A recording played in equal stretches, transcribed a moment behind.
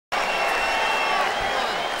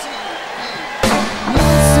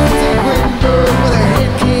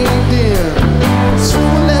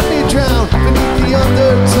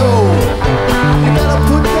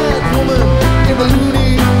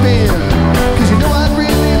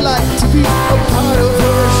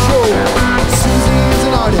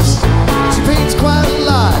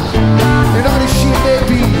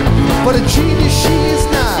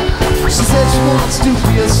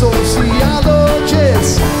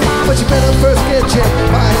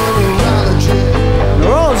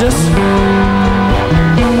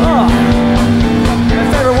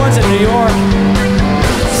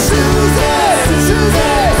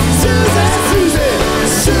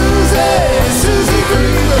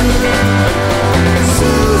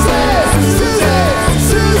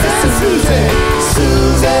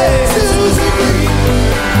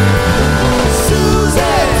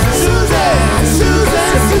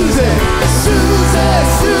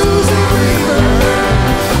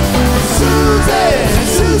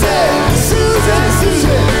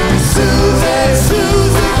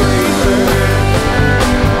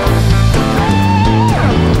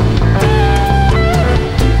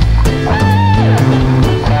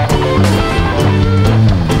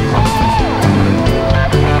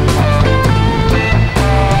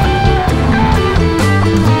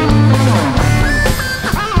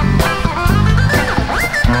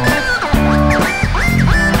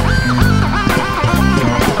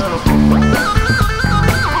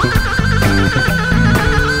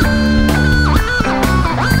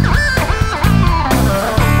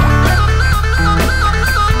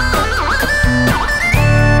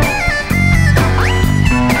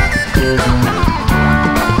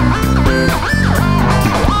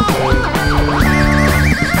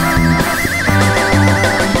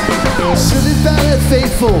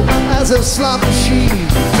faithful as a slot machine.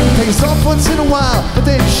 Pays off once in a while, but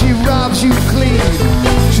then she robs you clean.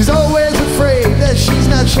 She's always afraid that she's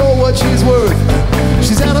not sure what she's worth.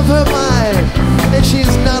 She's out of her mind, and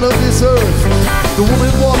she's not of this earth. The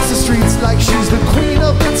woman walks the streets like she's the queen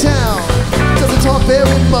of the town. Doesn't talk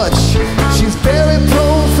very much, she's very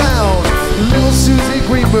profound. Little Suzy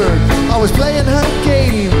Greenberg, always playing her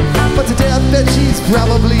game. But today I bet she's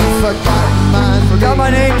probably forgotten my name. Forgot my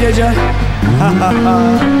name, did ya?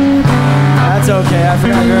 That's okay, I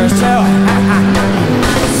forgot yours too.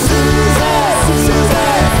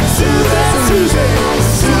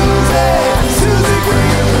 Suzy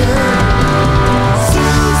Greenberg.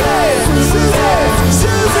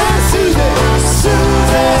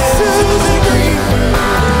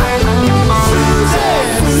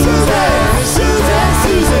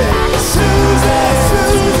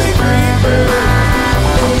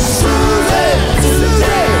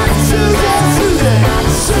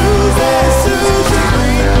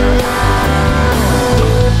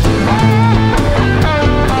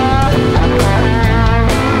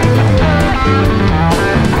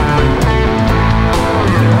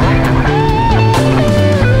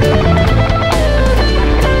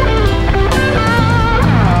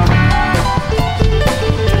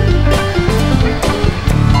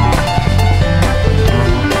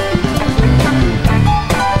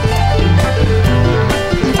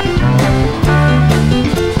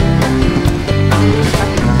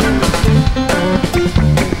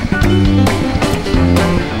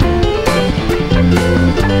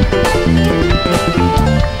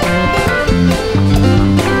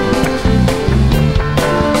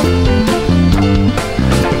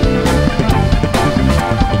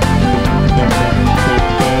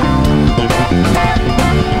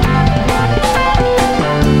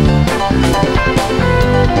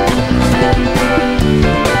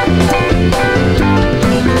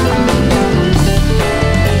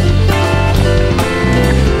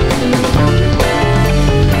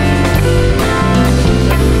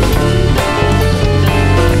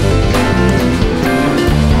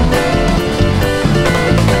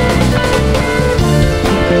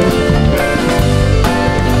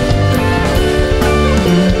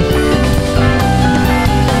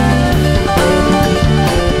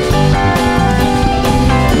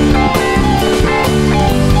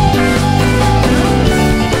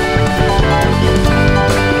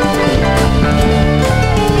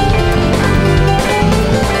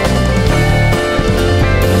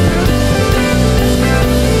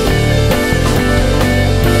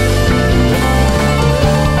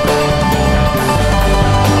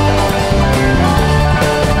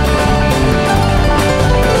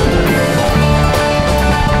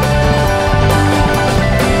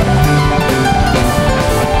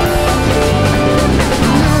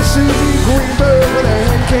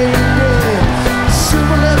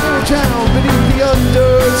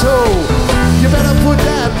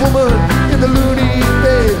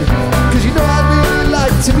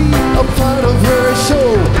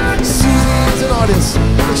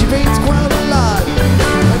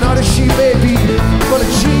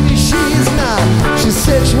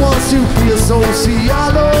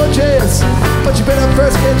 Sociologist, but you better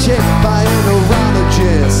first get checked by a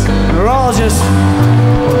neurologist. Neurologist,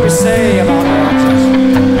 what do we say about